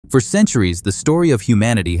For centuries, the story of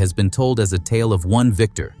humanity has been told as a tale of one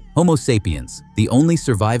victor, Homo sapiens, the only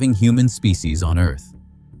surviving human species on Earth.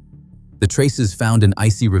 The traces found in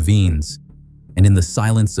icy ravines and in the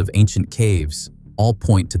silence of ancient caves all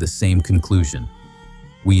point to the same conclusion.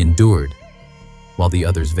 We endured, while the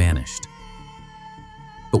others vanished.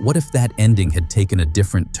 But what if that ending had taken a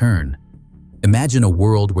different turn? Imagine a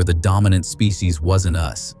world where the dominant species wasn't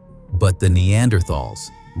us, but the Neanderthals,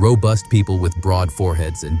 robust people with broad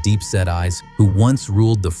foreheads and deep-set eyes who once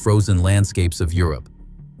ruled the frozen landscapes of Europe.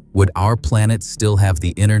 Would our planet still have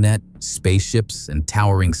the internet, spaceships, and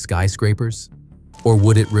towering skyscrapers? Or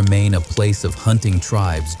would it remain a place of hunting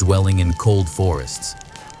tribes dwelling in cold forests?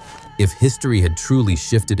 If history had truly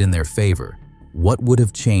shifted in their favor, what would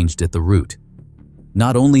have changed at the root?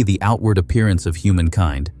 Not only the outward appearance of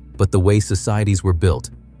humankind, but the way societies were built,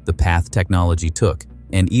 the path technology took,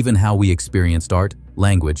 and even how we experienced art,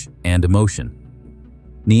 language, and emotion.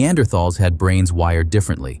 Neanderthals had brains wired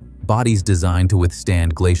differently, bodies designed to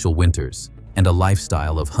withstand glacial winters, and a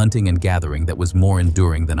lifestyle of hunting and gathering that was more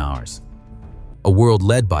enduring than ours. A world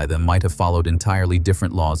led by them might have followed entirely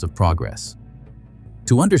different laws of progress.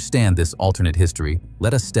 To understand this alternate history,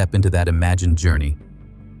 let us step into that imagined journey.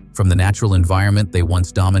 From the natural environment they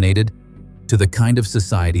once dominated, to the kind of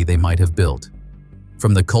society they might have built.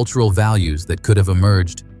 From the cultural values that could have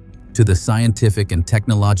emerged, to the scientific and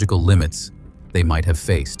technological limits they might have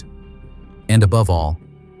faced. And above all,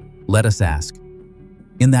 let us ask,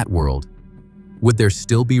 in that world, would there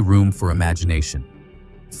still be room for imagination,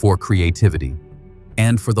 for creativity,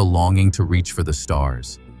 and for the longing to reach for the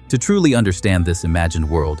stars? To truly understand this imagined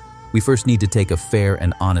world, we first need to take a fair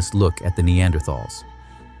and honest look at the Neanderthals.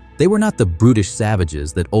 They were not the brutish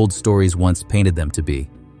savages that old stories once painted them to be.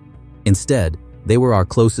 Instead, they were our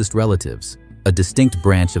closest relatives, a distinct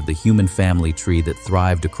branch of the human family tree that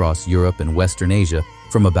thrived across Europe and Western Asia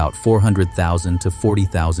from about 400,000 to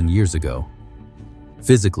 40,000 years ago.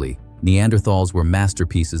 Physically, Neanderthals were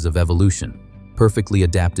masterpieces of evolution, perfectly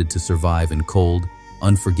adapted to survive in cold,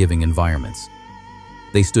 unforgiving environments.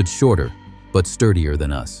 They stood shorter, but sturdier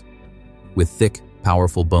than us, with thick,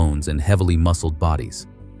 powerful bones and heavily muscled bodies.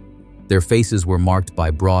 Their faces were marked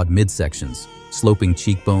by broad midsections, sloping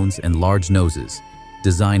cheekbones, and large noses,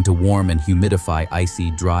 designed to warm and humidify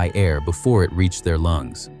icy, dry air before it reached their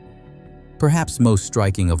lungs. Perhaps most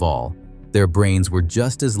striking of all, their brains were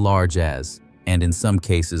just as large as, and in some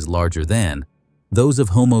cases larger than, those of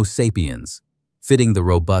Homo sapiens, fitting the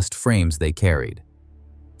robust frames they carried.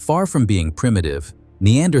 Far from being primitive,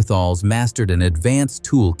 Neanderthals mastered an advanced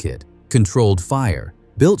toolkit, controlled fire,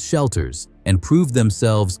 built shelters, and proved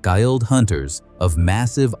themselves skilled hunters of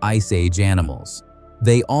massive Ice Age animals.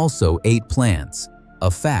 They also ate plants, a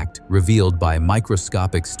fact revealed by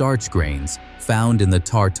microscopic starch grains found in the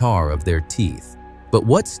tartar of their teeth. But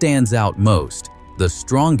what stands out most, the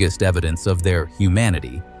strongest evidence of their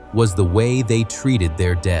humanity, was the way they treated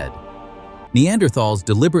their dead. Neanderthals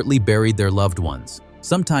deliberately buried their loved ones,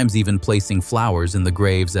 sometimes even placing flowers in the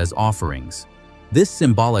graves as offerings. This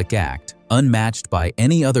symbolic act, unmatched by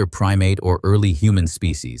any other primate or early human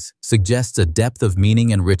species, suggests a depth of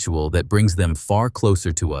meaning and ritual that brings them far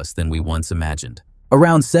closer to us than we once imagined.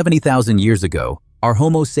 Around 70,000 years ago, our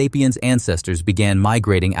Homo sapiens ancestors began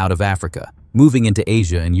migrating out of Africa, moving into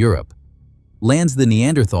Asia and Europe. Lands the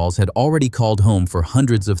Neanderthals had already called home for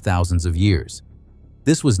hundreds of thousands of years.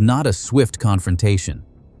 This was not a swift confrontation.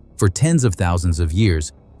 For tens of thousands of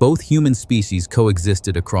years, both human species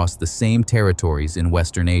coexisted across the same territories in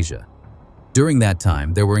Western Asia. During that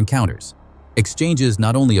time, there were encounters, exchanges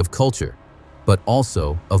not only of culture, but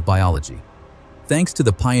also of biology. Thanks to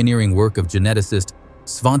the pioneering work of geneticist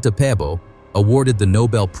Svante Pääbo, awarded the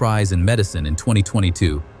Nobel Prize in Medicine in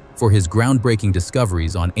 2022 for his groundbreaking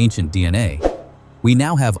discoveries on ancient DNA, we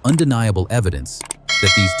now have undeniable evidence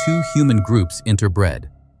that these two human groups interbred.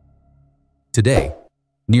 Today,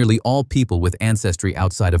 nearly all people with ancestry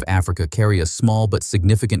outside of Africa carry a small but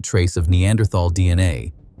significant trace of Neanderthal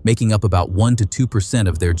DNA, making up about 1 to 2%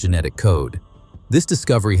 of their genetic code. This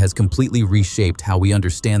discovery has completely reshaped how we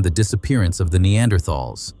understand the disappearance of the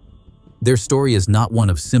Neanderthals. Their story is not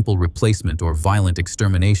one of simple replacement or violent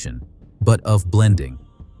extermination, but of blending,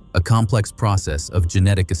 a complex process of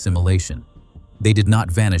genetic assimilation. They did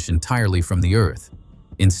not vanish entirely from the earth.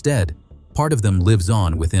 Instead, part of them lives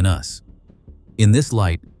on within us. In this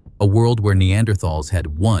light, a world where Neanderthals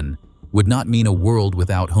had won would not mean a world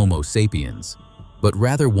without Homo sapiens, but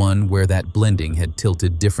rather one where that blending had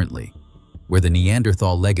tilted differently, where the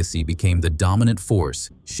Neanderthal legacy became the dominant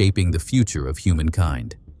force shaping the future of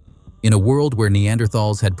humankind. In a world where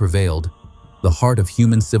Neanderthals had prevailed, the heart of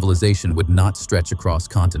human civilization would not stretch across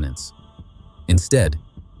continents. Instead,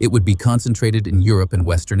 it would be concentrated in Europe and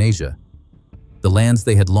Western Asia, the lands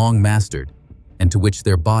they had long mastered and to which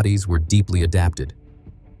their bodies were deeply adapted.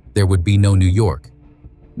 There would be no New York,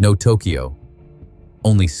 no Tokyo,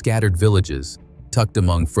 only scattered villages tucked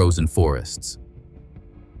among frozen forests.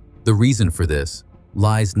 The reason for this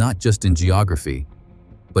lies not just in geography,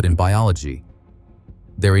 but in biology,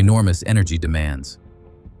 their enormous energy demands.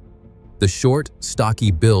 The short,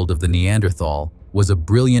 stocky build of the Neanderthal was a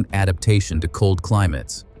brilliant adaptation to cold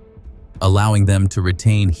climates, allowing them to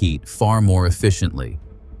retain heat far more efficiently.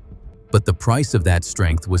 But the price of that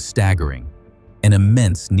strength was staggering, an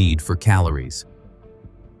immense need for calories.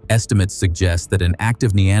 Estimates suggest that an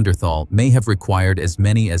active Neanderthal may have required as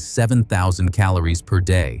many as 7,000 calories per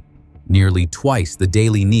day, nearly twice the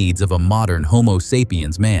daily needs of a modern Homo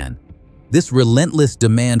sapiens man. This relentless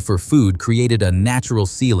demand for food created a natural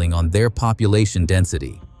ceiling on their population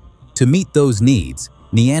density. To meet those needs,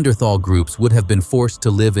 Neanderthal groups would have been forced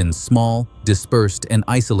to live in small, dispersed, and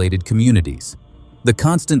isolated communities. The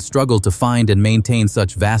constant struggle to find and maintain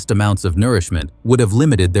such vast amounts of nourishment would have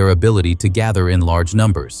limited their ability to gather in large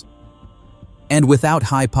numbers. And without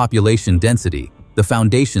high population density, the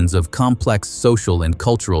foundations of complex social and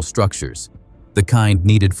cultural structures, the kind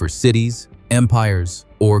needed for cities, empires,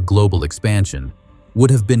 or global expansion,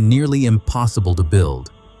 would have been nearly impossible to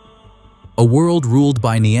build. A world ruled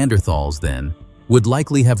by Neanderthals, then, would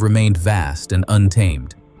likely have remained vast and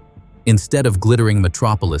untamed. Instead of glittering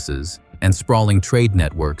metropolises and sprawling trade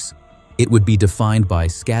networks, it would be defined by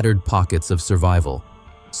scattered pockets of survival,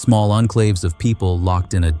 small enclaves of people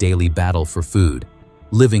locked in a daily battle for food,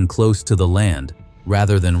 living close to the land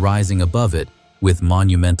rather than rising above it with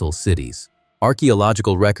monumental cities.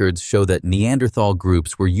 Archaeological records show that Neanderthal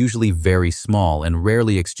groups were usually very small and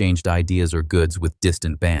rarely exchanged ideas or goods with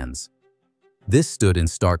distant bands. This stood in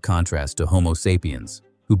stark contrast to Homo sapiens,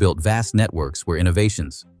 who built vast networks where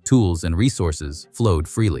innovations, tools, and resources flowed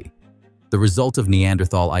freely. The result of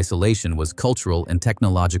Neanderthal isolation was cultural and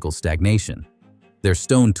technological stagnation. Their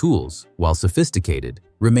stone tools, while sophisticated,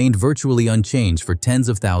 remained virtually unchanged for tens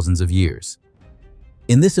of thousands of years.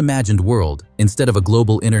 In this imagined world, instead of a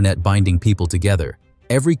global internet binding people together,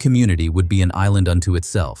 every community would be an island unto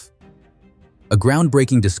itself. A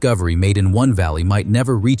groundbreaking discovery made in one valley might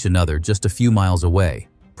never reach another just a few miles away.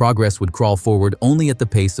 Progress would crawl forward only at the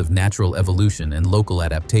pace of natural evolution and local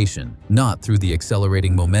adaptation, not through the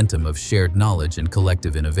accelerating momentum of shared knowledge and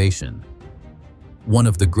collective innovation. One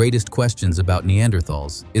of the greatest questions about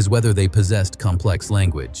Neanderthals is whether they possessed complex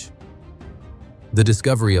language. The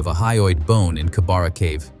discovery of a hyoid bone in Kibara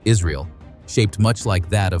Cave, Israel, shaped much like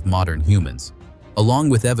that of modern humans, along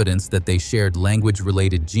with evidence that they shared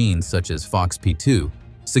language-related genes such as FOXP2,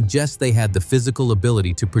 suggests they had the physical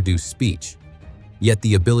ability to produce speech. Yet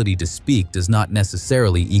the ability to speak does not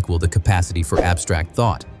necessarily equal the capacity for abstract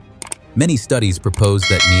thought. Many studies propose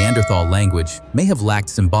that Neanderthal language may have lacked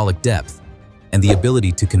symbolic depth and the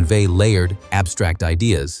ability to convey layered, abstract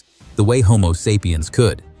ideas the way Homo sapiens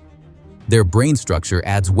could. Their brain structure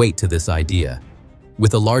adds weight to this idea.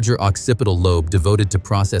 With a larger occipital lobe devoted to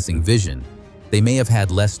processing vision, they may have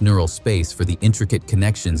had less neural space for the intricate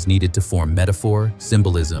connections needed to form metaphor,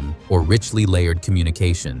 symbolism, or richly layered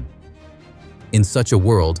communication. In such a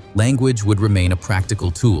world, language would remain a practical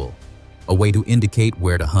tool, a way to indicate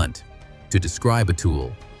where to hunt, to describe a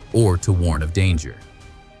tool, or to warn of danger.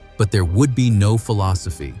 But there would be no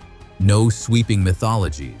philosophy, no sweeping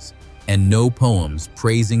mythologies, and no poems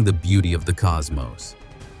praising the beauty of the cosmos.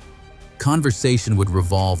 Conversation would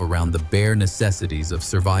revolve around the bare necessities of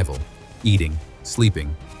survival, eating,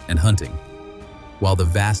 sleeping, and hunting, while the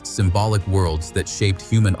vast symbolic worlds that shaped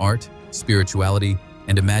human art, spirituality,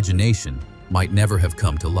 and imagination might never have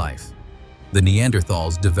come to life. The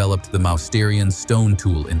Neanderthals developed the Mousterian stone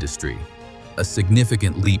tool industry, a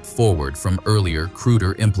significant leap forward from earlier,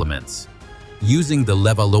 cruder implements. Using the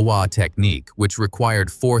Levallois technique, which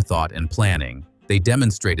required forethought and planning, they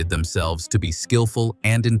demonstrated themselves to be skillful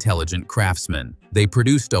and intelligent craftsmen. They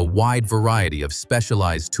produced a wide variety of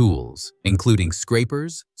specialized tools, including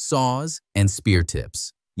scrapers, saws, and spear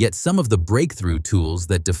tips. Yet some of the breakthrough tools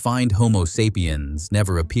that defined Homo sapiens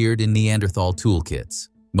never appeared in Neanderthal toolkits.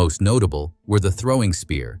 Most notable were the throwing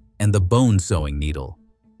spear and the bone sewing needle.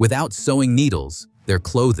 Without sewing needles, their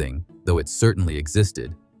clothing, though it certainly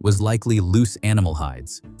existed, was likely loose animal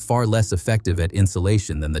hides, far less effective at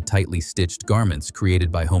insulation than the tightly stitched garments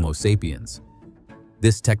created by Homo sapiens.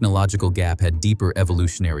 This technological gap had deeper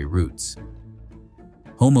evolutionary roots.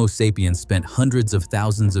 Homo sapiens spent hundreds of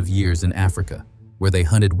thousands of years in Africa, where they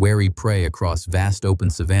hunted wary prey across vast open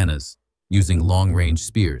savannas, using long-range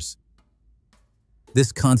spears.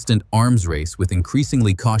 This constant arms race with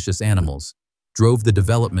increasingly cautious animals drove the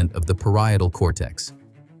development of the parietal cortex,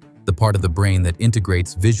 the part of the brain that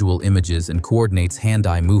integrates visual images and coordinates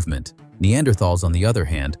hand-eye movement. Neanderthals, on the other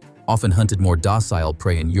hand, often hunted more docile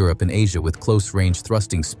prey in Europe and Asia with close-range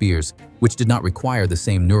thrusting spears, which did not require the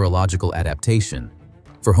same neurological adaptation.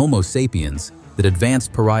 For Homo sapiens, that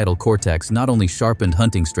advanced parietal cortex not only sharpened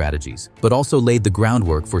hunting strategies, but also laid the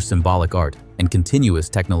groundwork for symbolic art and continuous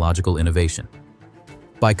technological innovation.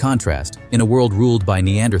 By contrast, in a world ruled by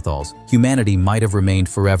Neanderthals, humanity might have remained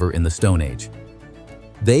forever in the Stone Age.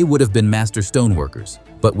 They would have been master stoneworkers,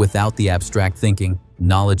 but without the abstract thinking,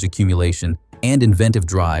 knowledge accumulation, and inventive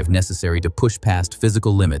drive necessary to push past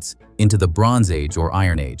physical limits into the Bronze Age or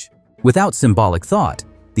Iron Age. Without symbolic thought,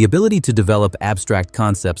 the ability to develop abstract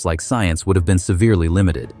concepts like science would have been severely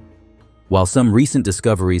limited. While some recent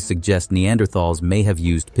discoveries suggest Neanderthals may have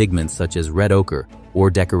used pigments such as red ochre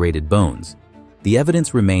or decorated bones, the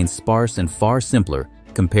evidence remains sparse and far simpler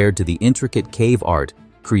compared to the intricate cave art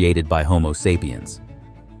created by Homo sapiens.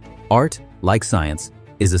 Art, like science,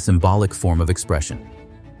 is a symbolic form of expression.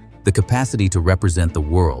 The capacity to represent the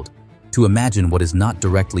world, to imagine what is not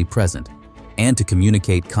directly present, and to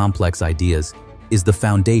communicate complex ideas is the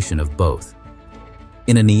foundation of both.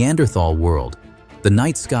 In a Neanderthal world, the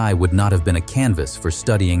night sky would not have been a canvas for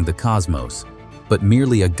studying the cosmos, but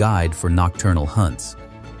merely a guide for nocturnal hunts.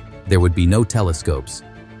 There would be no telescopes,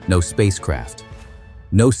 no spacecraft,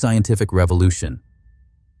 no scientific revolution.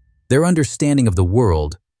 Their understanding of the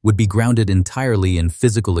world would be grounded entirely in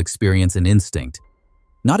physical experience and instinct,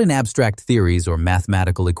 not in abstract theories or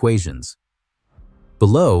mathematical equations.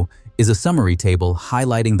 Below is a summary table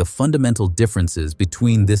highlighting the fundamental differences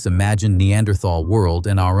between this imagined Neanderthal world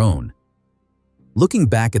and our own. Looking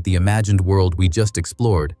back at the imagined world we just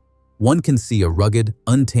explored, one can see a rugged,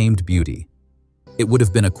 untamed beauty. It would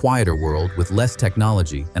have been a quieter world with less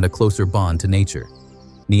technology and a closer bond to nature.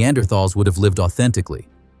 Neanderthals would have lived authentically,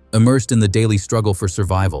 immersed in the daily struggle for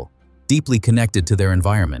survival, deeply connected to their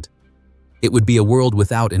environment. It would be a world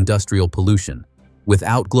without industrial pollution,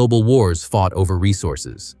 without global wars fought over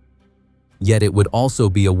resources. Yet it would also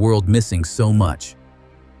be a world missing so much.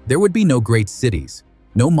 There would be no great cities,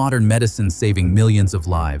 no modern medicine saving millions of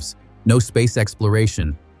lives, no space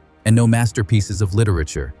exploration, and no masterpieces of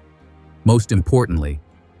literature. Most importantly,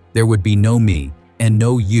 there would be no me and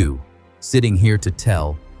no you sitting here to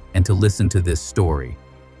tell and to listen to this story.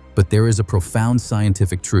 But there is a profound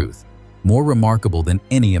scientific truth, more remarkable than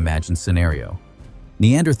any imagined scenario.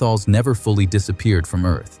 Neanderthals never fully disappeared from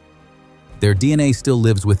Earth. Their DNA still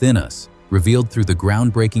lives within us, revealed through the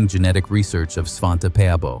groundbreaking genetic research of Svante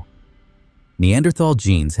Pääbo. Neanderthal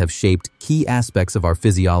genes have shaped key aspects of our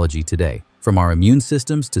physiology today, from our immune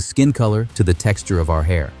systems to skin color to the texture of our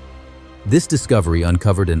hair. This discovery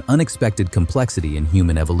uncovered an unexpected complexity in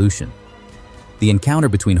human evolution. The encounter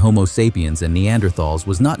between Homo sapiens and Neanderthals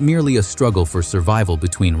was not merely a struggle for survival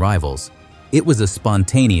between rivals. It was a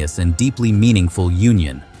spontaneous and deeply meaningful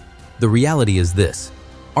union. The reality is this: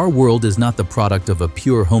 our world is not the product of a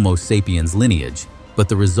pure Homo sapiens lineage, but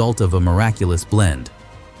the result of a miraculous blend.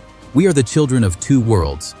 We are the children of two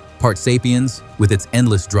worlds, part sapiens, with its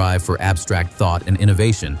endless drive for abstract thought and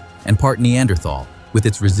innovation, and part Neanderthal, with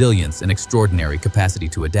its resilience and extraordinary capacity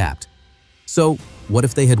to adapt. So, what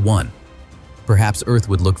if they had won? Perhaps Earth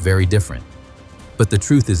would look very different. But the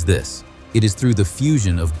truth is this: it is through the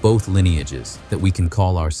fusion of both lineages that we can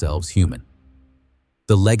call ourselves human.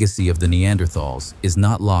 The legacy of the Neanderthals is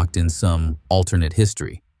not locked in some alternate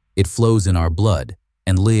history. It flows in our blood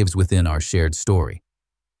and lives within our shared story.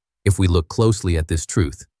 If we look closely at this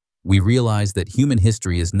truth, we realize that human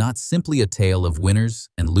history is not simply a tale of winners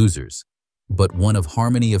and losers, but one of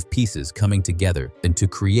harmony of pieces coming together and to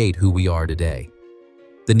create who we are today.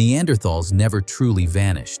 The Neanderthals never truly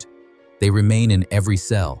vanished. They remain in every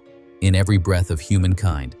cell, in every breath of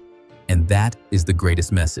humankind. And that is the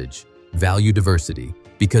greatest message: value diversity,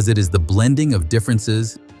 because it is the blending of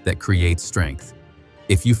differences that creates strength.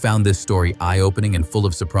 If you found this story eye-opening and full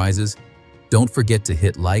of surprises, don't forget to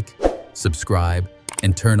hit like, subscribe,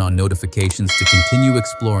 and turn on notifications to continue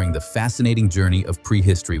exploring the fascinating journey of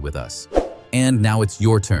prehistory with us. And now it's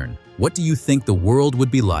your turn. What do you think the world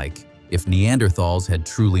would be like if Neanderthals had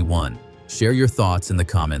truly won? Share your thoughts in the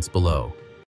comments below.